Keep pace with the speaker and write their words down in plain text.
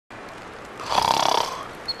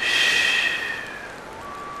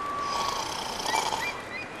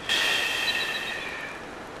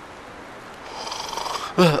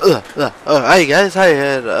Hi guys, hi.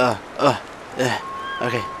 Yeah,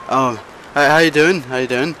 okay. Hi, how you doing? How you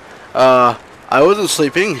doing? I wasn't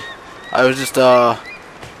sleeping. I was just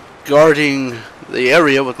guarding the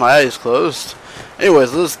area with my eyes closed.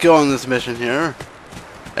 Anyways, let's go on this mission here,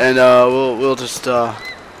 and we'll just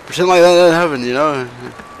pretend like that didn't happen, you know.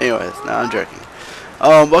 Anyways, no, I'm joking.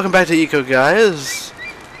 Welcome back to Eco, guys.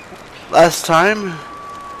 Last time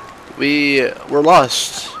we were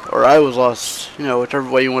lost. Or I was lost, you know, whichever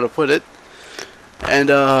way you want to put it.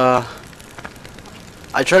 And I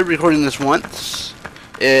tried recording this once.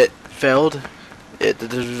 It failed. The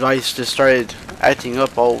device just started acting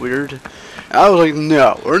up all weird. And I was like,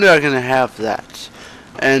 no, we're not gonna have that.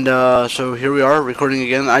 And so here we are recording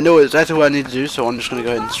again. I know exactly what I need to do, so I'm just gonna go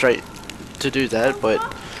ahead and straight to do that. But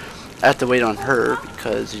I have to wait on her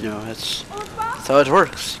because, you know, that's how it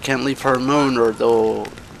works. You can't leave her alone, or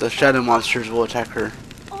the shadow monsters will attack her.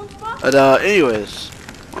 But anyways,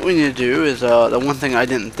 what we need to do is the one thing I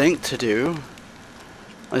didn't think to do.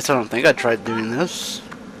 At least I don't think I tried doing this.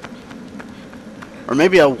 Or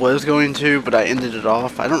maybe I was going to, but I ended it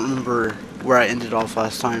off. I don't remember where I ended off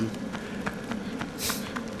last time.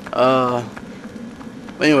 But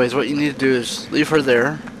anyways, what you need to do is leave her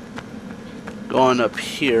there. Go on up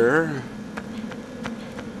here.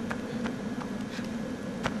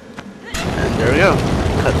 And there we go.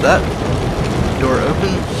 Cut that. Door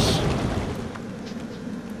opens.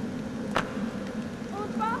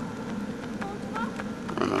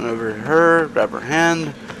 Run over to her, grab her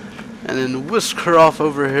hand, and then whisk her off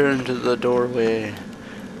over here into the doorway.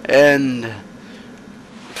 And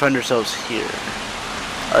find ourselves here.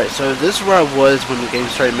 Alright, so this is where I was when the game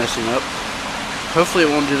started messing up. Hopefully it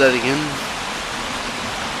won't do that again.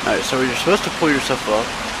 Alright, so you're supposed to pull yourself up.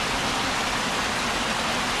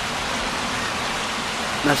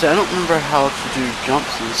 Now see, I don't remember how to do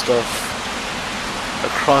jumps and stuff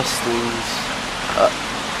across things.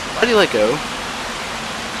 Why do you let go?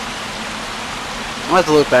 I'll have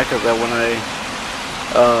to look back at that when I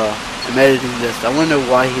am editing this. I want to know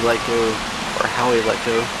why he let go, or how he let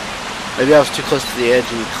go. Maybe I was too close to the edge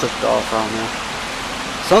and he clipped off, I don't know.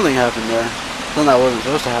 Something happened there. Something that wasn't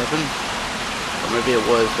supposed to happen. Or maybe it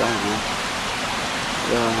was, I don't know.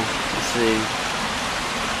 Let's see.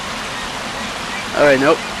 Alright,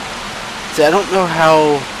 nope. See, I don't know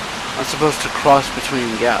how I'm supposed to cross between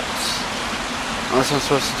gaps. Unless I'm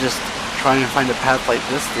supposed to just try and find a path like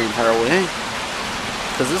this the entire way.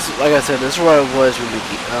 Because this, like I said, this is where I was when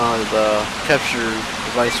the capture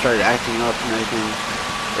device started acting up and everything.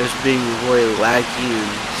 It was being really laggy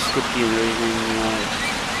and slippy and everything, you know.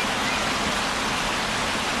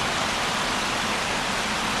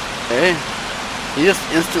 Okay. He just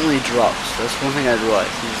instantly drops. That's one thing I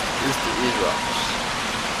realized. He just instantly drops.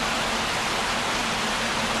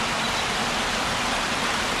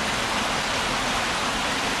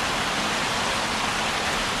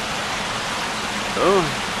 Oh.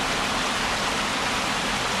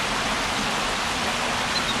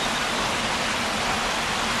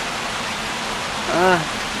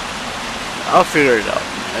 I'll figure it out.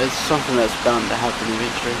 It's something that's bound to happen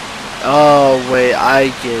eventually. Oh, wait, I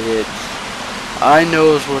get it. I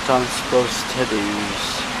knows what I'm supposed to do.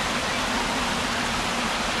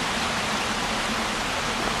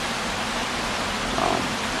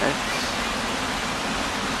 X.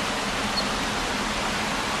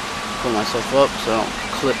 Pull myself up so I don't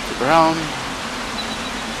clip the ground.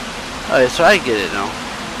 Alright, so I get it now.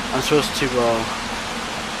 I'm supposed to,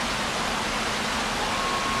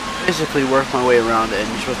 basically work my way around it, and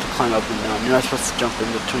you're supposed to climb up and down. You're not supposed to jump in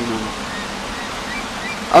between them.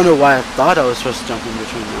 I don't know why I thought I was supposed to jump in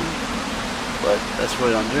between them, but that's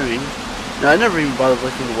what I'm doing. No, I never even bothered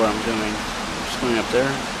looking at what I'm doing. I'm just going up there.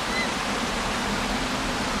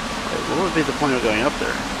 Wait, what would be the point of going up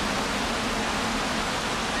there?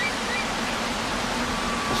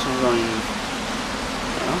 This one's going...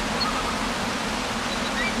 No?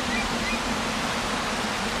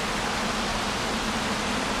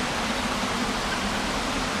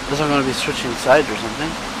 Guess I'm going to be switching sides or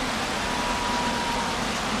something.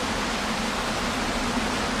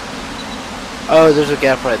 Oh, there's a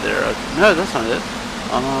gap right there. Okay. No, that's not it.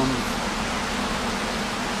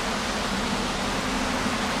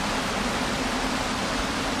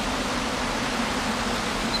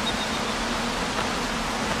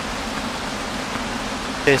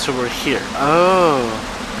 Okay, so we're here. Oh.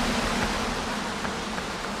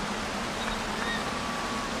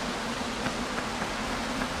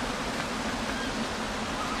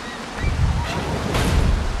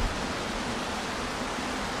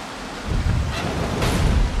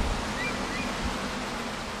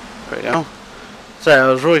 There we go. Sorry, I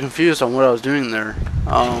was really confused on what I was doing there.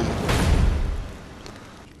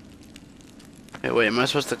 Wait, am I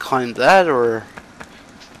supposed to climb that or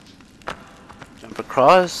jump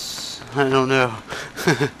across? I don't know.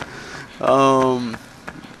 Oh,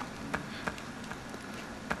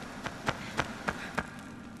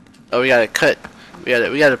 we gotta cut. We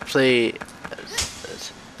gotta play.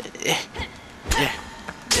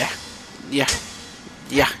 Yeah.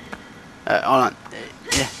 Hold on.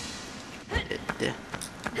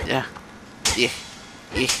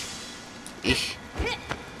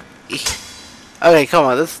 Okay, come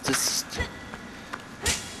on. Let's just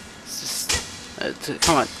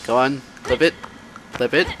come on. Go on. Clip it.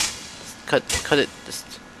 Cut it.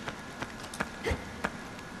 Just.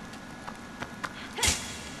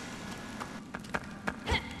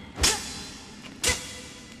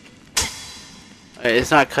 Okay, it's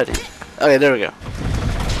not cutting. Okay, there we go.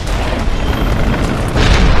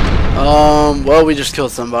 Well, we just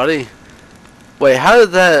killed somebody. Wait, how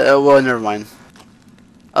did that, well, never mind.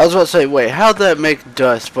 I was about to say, wait, how did that make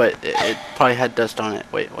dust, but it probably had dust on it.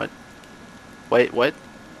 Wait, what? Wait, what?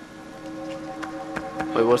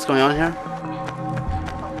 Wait, what's going on here?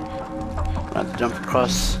 I have to jump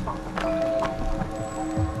across.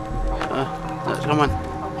 Come on.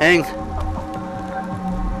 Hang.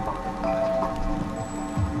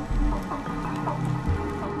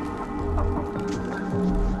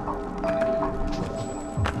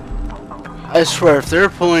 I swear, if they're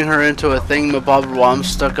pulling her into a thingamabob while I'm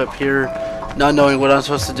stuck up here, not knowing what I'm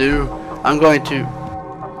supposed to do, I'm going to...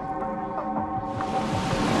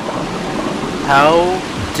 How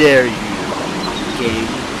dare you, game?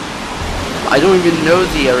 I don't even know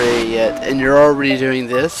the area yet, and you're already doing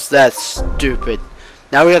this? That's stupid.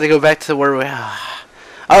 Now we gotta go back to where we...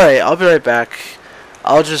 Alright, I'll be right back.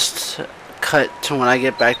 I'll just cut to when I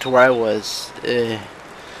get back to where I was.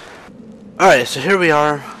 Alright, so here we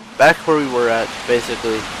are. Back where we were at,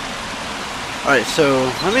 basically. Alright, so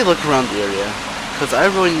let me look around the area, because I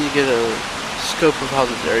really need to get a scope of how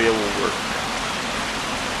this area will work.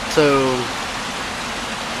 So,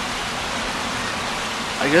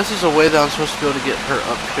 I guess there's a way that I'm supposed to be able to get her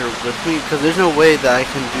up here with me, because there's no way that I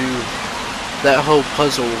can do that whole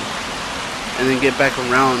puzzle and then get back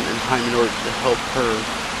around in time in order to help her.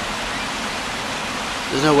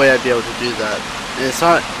 There's no way I'd be able to do that. And it's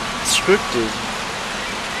not scripted,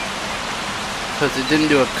 because it didn't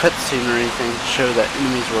do a cutscene or anything to show that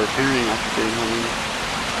enemies were appearing after getting home.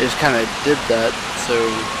 It just kind of did that, so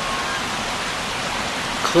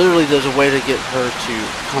clearly there's a way to get her to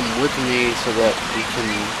come with me so that we can,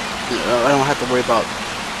 I don't have to worry about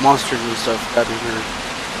monsters and stuff grabbing her.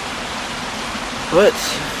 But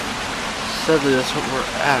sadly that's what we're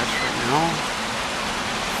at right now.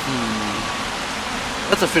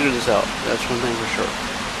 Let's figure this out. That's one thing for sure.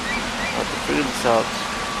 I'll have to figure this out.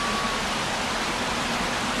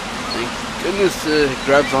 Thank goodness it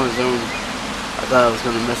grabs on his own. I thought I was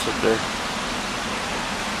going to mess up there.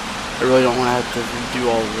 I really don't want to have to redo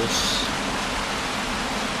all of this.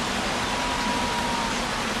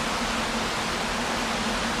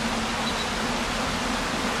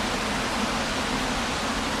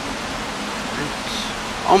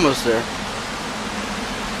 Right. Almost there.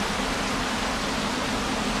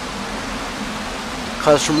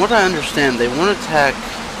 Because from what I understand, they won't attack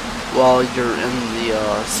while you're in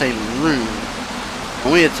the same room.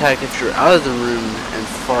 Only attack if you're out of the room and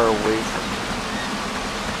far away from it.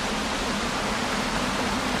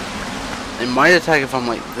 They might attack if I'm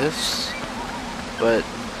like this, but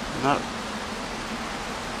not.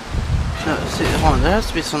 No, see, hold on, there has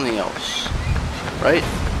to be something else, right?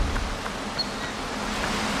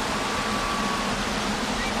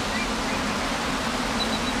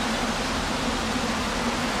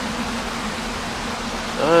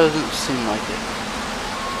 Doesn't seem like it.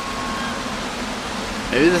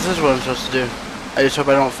 Maybe this is what I'm supposed to do. I just hope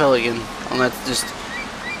I don't fail again. I'll have to just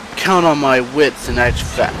count on my wits and act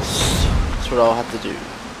fast. That's what I'll have to do.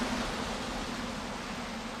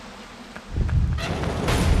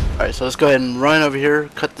 Alright, so let's go ahead and run over here,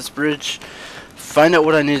 cut this bridge, find out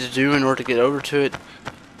what I need to do in order to get over to it,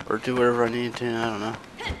 or do whatever I need to, I don't know.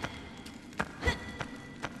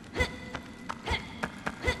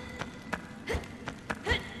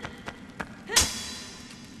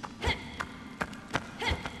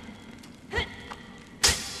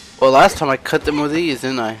 Well, last time I cut them with these,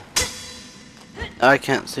 didn't I? I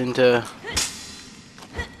can't seem to...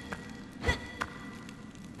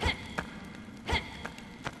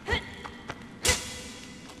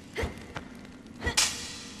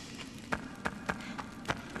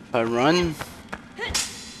 If I run...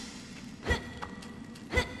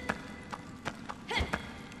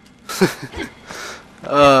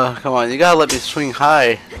 Come on, you gotta let me swing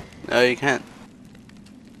high. No, you can't.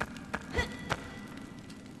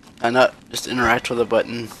 And not just interact with a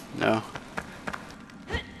button. No.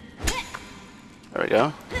 There we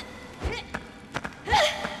go.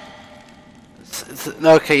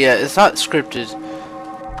 Okay, yeah, it's not scripted.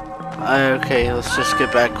 Okay, let's just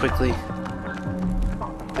get back quickly.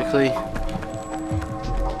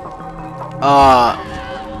 I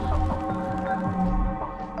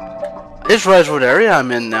just realized what area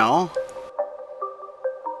I'm in now.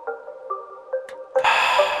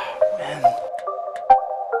 Man.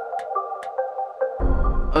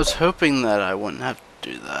 I was hoping that I wouldn't have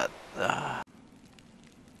to do that.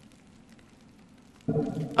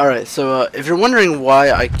 Alright, so if you're wondering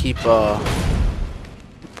why I keep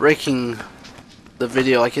breaking the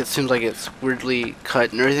video, like it seems like it's weirdly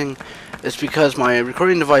cut and everything, it's because my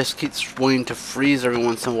recording device keeps wanting to freeze every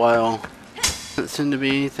once in a while. Doesn't seem to be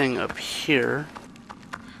anything up here.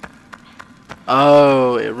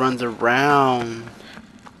 Oh, it runs around.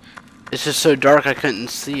 It's just so dark I couldn't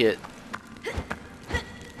see it.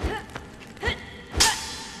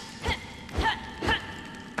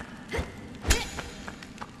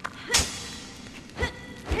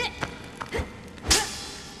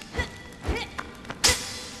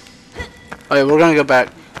 Okay, we're gonna go back.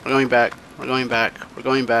 We're going back. We're going back. We're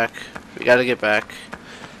going back. We gotta get back.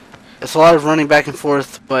 It's a lot of running back and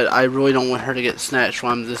forth, but I really don't want her to get snatched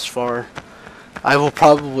while I'm this far. I will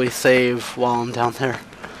probably save while I'm down there.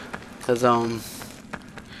 Because,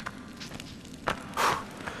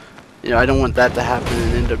 you know, I don't want that to happen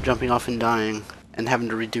and end up jumping off and dying and having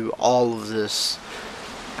to redo all of this.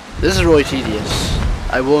 This is really tedious.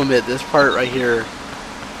 I will admit, this part right here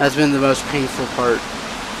has been the most painful part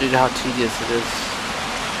due to how tedious it is.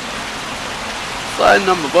 Sliding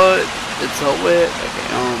on my butt. It's so wet. Okay,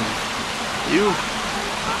 you,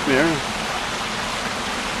 come here.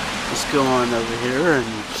 Let's go on over here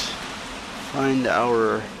and find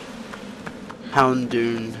our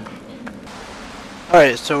Houndoom.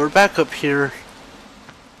 Alright, so we're back up here.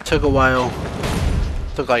 Took a while.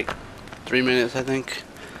 Took like 3 minutes, I think.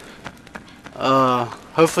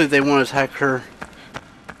 Hopefully they won't attack her.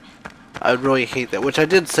 I'd really hate that, which I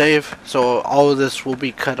did save, so all of this will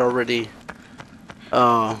be cut already.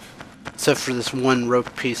 Except for this one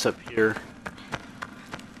rope piece up here.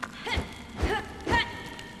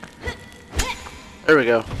 There we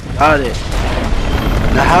go. Got it.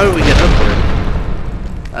 Now how do we get up there?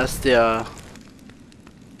 That's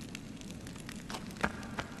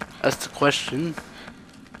the question.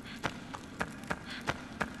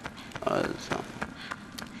 So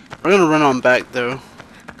we're gonna run on back though.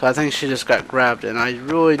 I think she just got grabbed, and I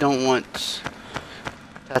really don't want to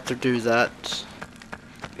have to do that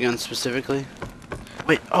again specifically.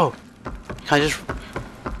 Wait, oh, can I just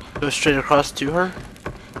go straight across to her?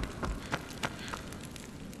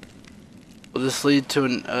 Will this lead to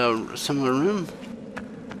a similar room?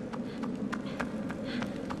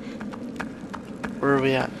 Where are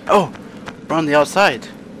we at? Oh, we're on the outside.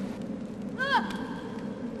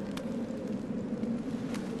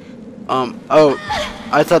 Oh,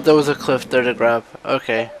 I thought there was a cliff there to grab.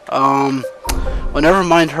 Okay. Well, never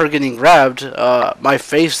mind her getting grabbed. My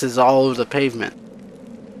face is all over the pavement.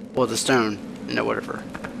 Well, the stone. You know, whatever.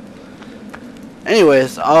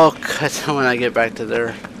 Anyways, I'll cut when I get back to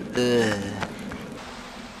there. Ugh.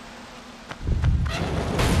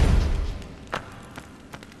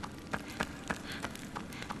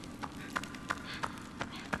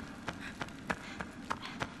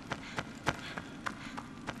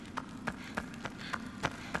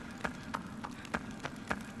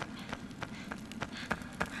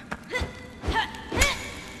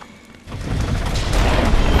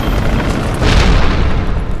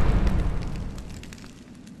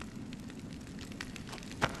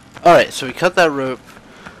 Alright, so we cut that rope.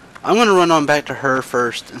 I'm going to run on back to her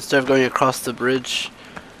first instead of going across the bridge.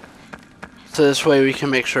 So this way we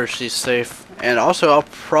can make sure she's safe. And also I'll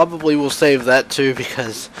probably will save that too,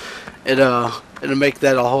 because it'll make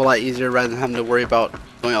that a whole lot easier rather than having to worry about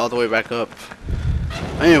going all the way back up.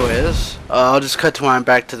 Anyways, I'll just cut to when I'm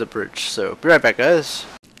back to the bridge. So be right back, guys.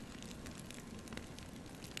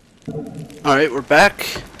 Alright, we're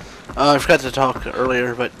back. I forgot to talk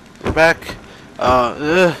earlier, but we're back.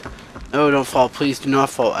 No, don't fall. Please do not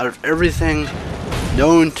fall. Out of everything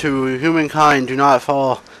known to humankind, do not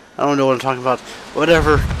fall. I don't know what I'm talking about.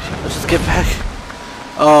 Whatever. Let's just get back.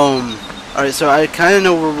 Alright, so I kind of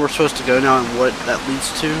know where we're supposed to go now and what that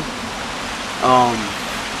leads to.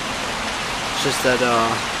 It's just that,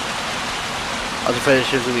 I was afraid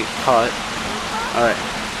she was going to get caught. Alright.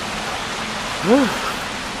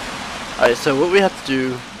 Alright, so what we have to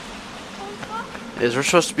do is we're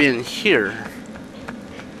supposed to be in here.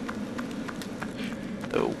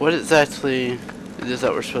 So what exactly it is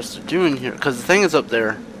that we're supposed to do in here? Because the thing is up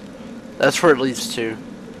there. That's where it leads to.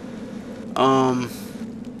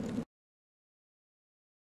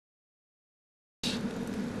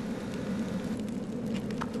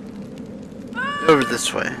 Over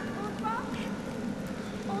this way.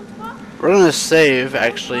 We're gonna save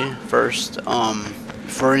actually first,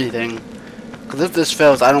 before anything. Because if this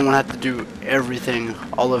fails, I don't want to have to do everything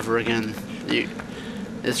all over again.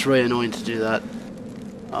 It's really annoying to do that.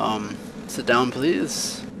 Sit down,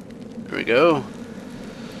 please. There we go.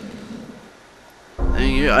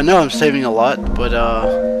 Thank you. I know I'm saving a lot, but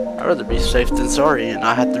I'd rather be safe than sorry and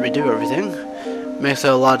not have to redo everything. Makes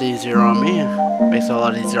it a lot easier on me. Makes it a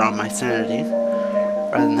lot easier on my sanity,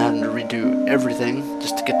 rather than having to redo everything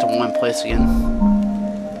just to get to one place again.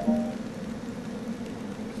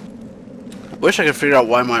 I wish I could figure out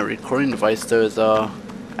why my recording device though is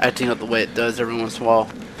acting up the way it does every once in a while.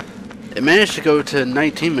 It managed to go to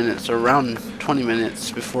 19 minutes or around 20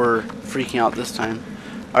 minutes before freaking out this time.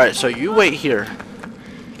 Alright, so you wait here.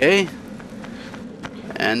 Okay?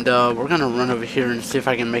 And we're gonna run over here and see if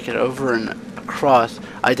I can make it over and across.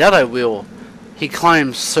 I doubt I will. He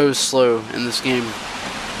climbs so slow in this game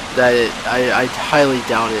that I highly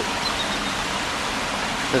doubt it.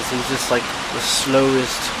 Because he's just like the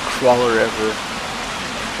slowest crawler ever.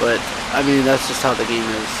 But, I mean, that's just how the game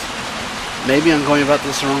is. Maybe I'm going about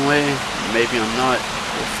this the wrong way. Maybe I'm not.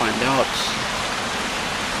 We'll find out.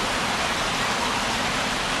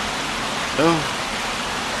 Oh.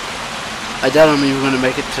 I doubt I'm even going to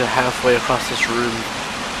make it to halfway across this room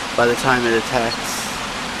by the time it attacks.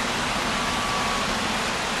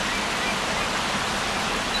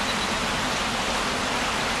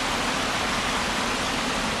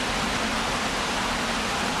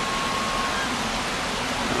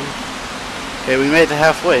 Okay, we made it to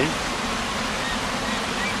halfway.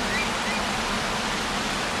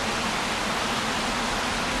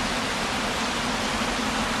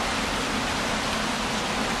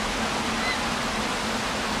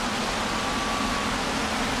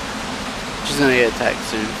 She's gonna get attacked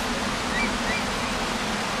soon.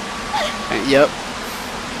 And, yep.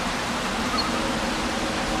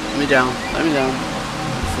 Let me down. Let me down.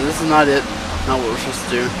 So this is not it. Not what we're supposed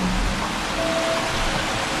to do.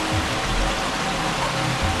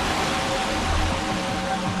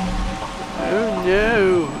 Oh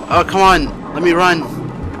no! Oh come on! Let me run!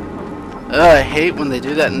 I hate when they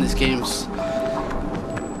do that in these games.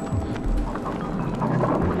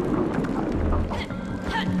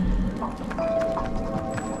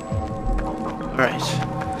 Alright.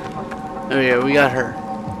 There we go, we got her.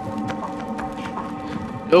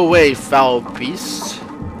 Go away, foul beast.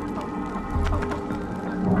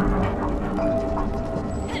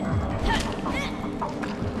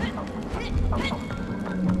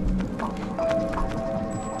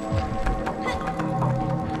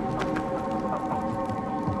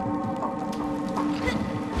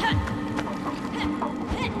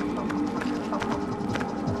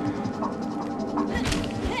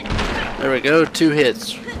 There we go, 2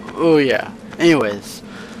 hits. Oh yeah. Anyways.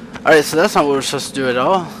 Alright, so that's not what we're supposed to do at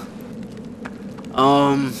all.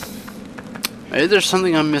 Maybe there's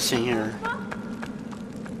something I'm missing here.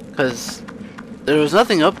 Because there was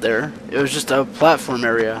nothing up there. It was just a platform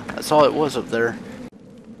area. That's all it was up there.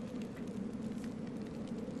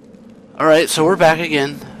 Alright, so we're back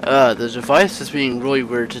again. The device is being really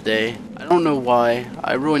weird today. I don't know why.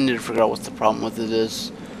 I really need to figure out what the problem with it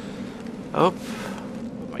is. Oh.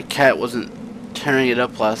 My cat wasn't tearing it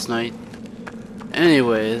up last night.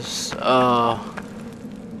 Anyways, I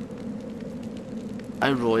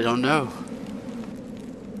really don't know.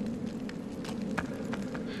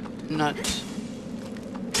 Not. Is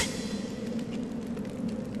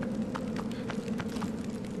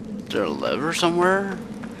there a lever somewhere?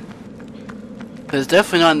 It's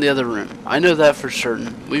definitely not in the other room. I know that for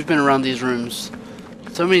certain. We've been around these rooms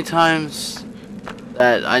so many times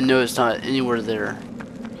that I know it's not anywhere there.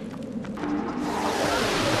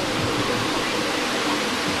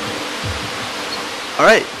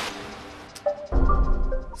 Alright.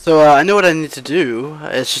 So I know what I need to do.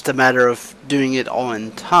 It's just a matter of doing it all in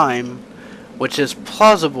time, which is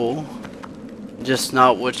plausible, just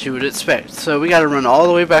not what you would expect. So we gotta run all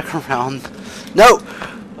the way back around. No!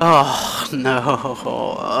 Oh, no.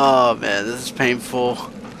 Oh, man, this is painful.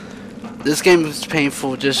 This game is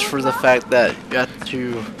painful just for the fact that you have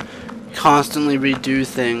to constantly redo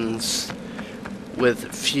things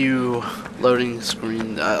with few loading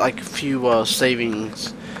screen, like few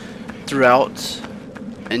savings throughout,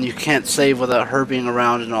 and you can't save without her being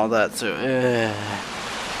around and all that. So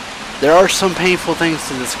There are some painful things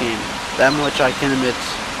to this game. That much I can admit.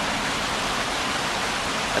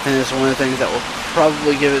 I think that's one of the things that will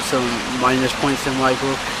probably give it some minus points in my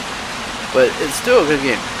book. But it's still a good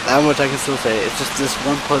game. That much I can still say. It's just this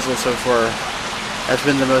one puzzle so far that's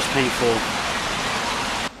been the most painful.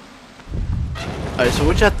 Alright, so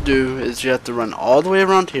what you have to do is you have to run all the way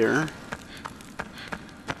around here.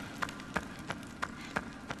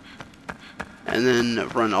 And then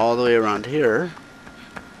run all the way around here.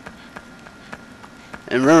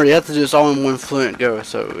 And remember, you have to do this all in one fluent go.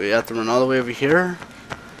 So you have to run all the way over here.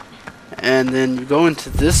 And then you go into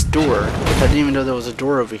this door, which I didn't even know there was a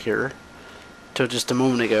door over here till just a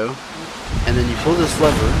moment ago. And then you pull this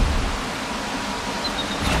lever.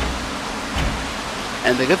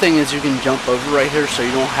 And the good thing is you can jump over right here, so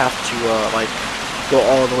you don't have to like go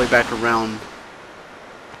all the way back around.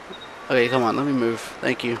 Okay, come on, let me move.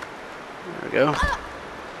 Thank you. There we go.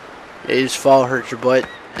 Yeah, you just follow her at your butt,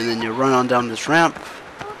 and then you run on down this ramp,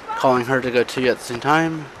 calling her to go to you at the same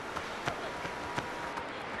time.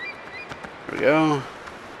 There we go.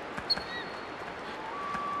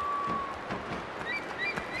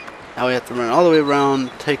 Now we have to run all the way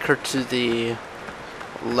around, take her to the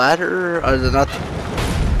ladder, or not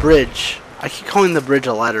the bridge. I keep calling the bridge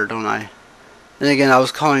a ladder, don't I? Then again, I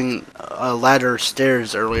was calling a ladder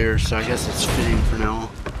stairs earlier, so I guess it's fitting for now.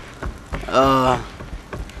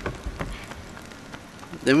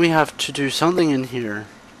 Then we have to do something in here.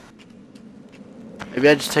 Maybe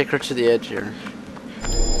I just take her to the edge here.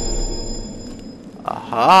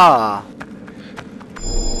 Aha!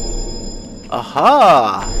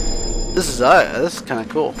 Aha! This is kind of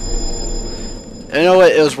cool. You know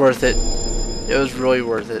what? It was worth it. It was really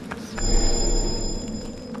worth it.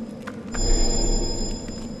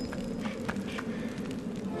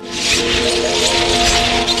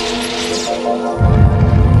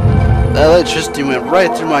 That electricity went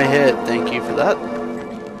right through my head. Thank you for that.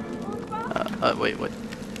 Wait, what?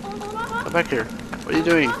 Go back here. What are you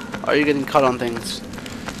doing? Are you getting caught on things?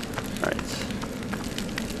 Alright.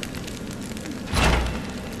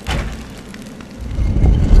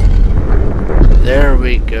 There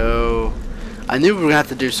we go. I knew we were going to have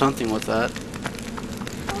to do something with that.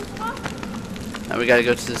 Now we got to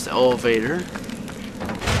go to this elevator,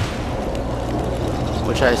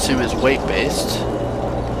 which I assume is weight based.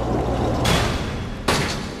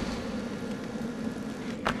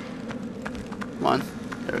 Come on.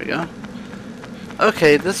 There we go.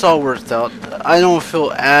 Okay, this all worked out. I don't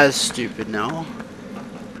feel as stupid now.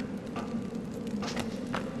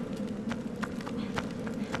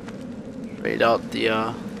 Trade out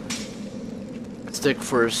the stick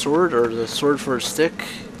for a sword, or the sword for a stick.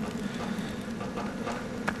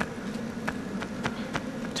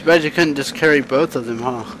 Too bad you couldn't just carry both of them,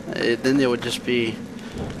 huh? Then it would just be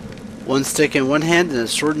one stick in one hand and a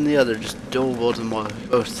sword in the other. Just dual wield them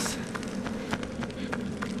both.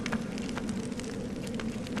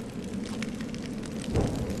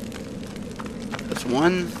 That's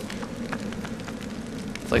one.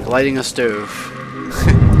 It's like lighting a stove.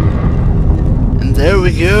 And there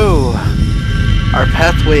we go. Our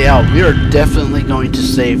pathway out. We are definitely going to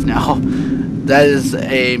save now. That is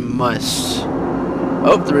a must.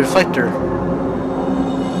 Oh, the reflector.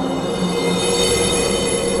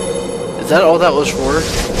 Is that all that was for?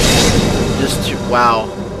 Just to, wow.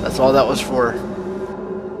 That's all that was for.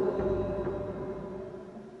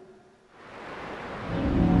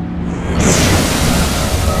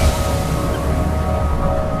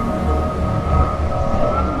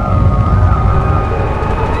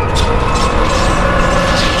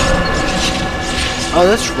 Oh,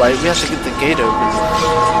 that's right. We have to get the gate open.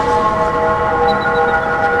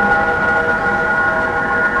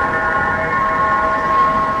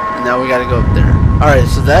 Now we gotta go up there. Alright,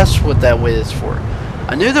 so that's what that way is for.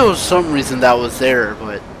 I knew there was some reason that was there,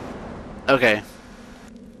 but okay.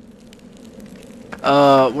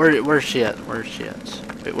 Where's she at? Where's she at?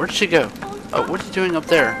 Wait, where'd she go? Oh, what's she doing up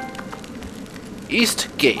there? East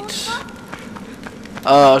Gate.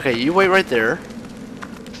 Okay, you wait right there.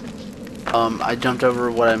 I jumped over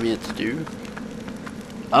what I meant to do.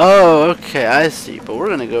 Oh, okay, I see. But we're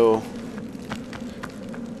gonna go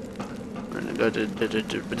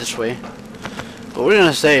this way. But we're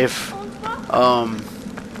gonna save. No,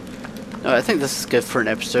 I think this is good for an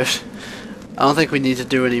episode. I don't think we need to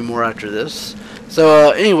do any more after this.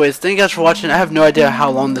 So, anyways, thank you guys for watching. I have no idea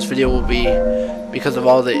how long this video will be because of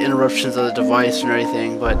all the interruptions of the device and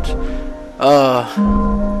everything. But,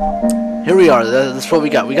 here we are. That's what we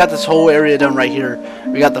got. We got this whole area done right here.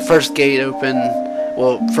 We got the first gate open.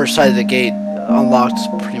 Well, first side of the gate unlocked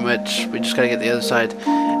pretty much. We just gotta get the other side.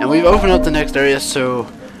 And we've opened up the next area, so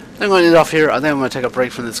I'm going to end it off here. I think I'm going to take a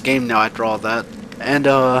break from this game now after all that. And,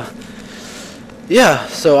 yeah,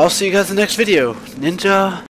 so I'll see you guys in the next video. Ninja